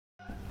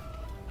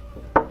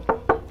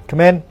Come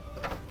in.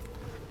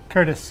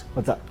 Curtis,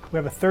 What's up? we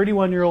have a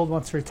 31-year-old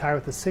wants to retire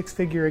with a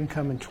 6-figure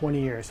income in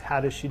 20 years. How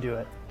does she do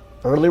it?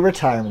 Early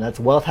retirement. That's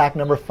wealth hack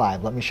number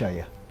 5. Let me show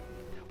you.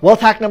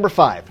 Wealth hack number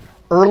 5.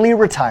 Early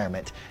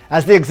retirement.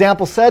 As the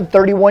example said,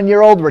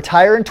 31-year-old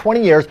retire in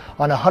 20 years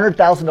on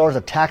 $100,000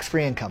 of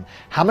tax-free income.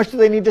 How much do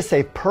they need to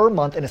save per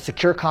month in a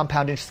secure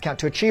compound interest account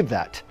to achieve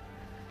that?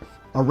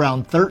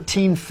 Around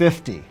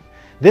 $1,350.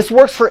 This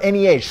works for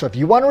any age, so if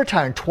you want to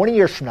retire in 20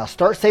 years from now,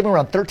 start saving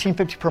around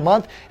 $1,350 per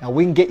month and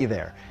we can get you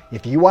there.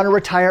 If you want to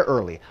retire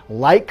early,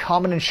 like,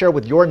 comment, and share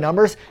with your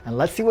numbers, and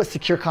let's see what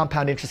secure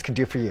compound interest can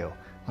do for you.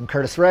 I'm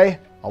Curtis Ray.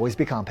 Always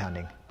be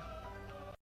compounding.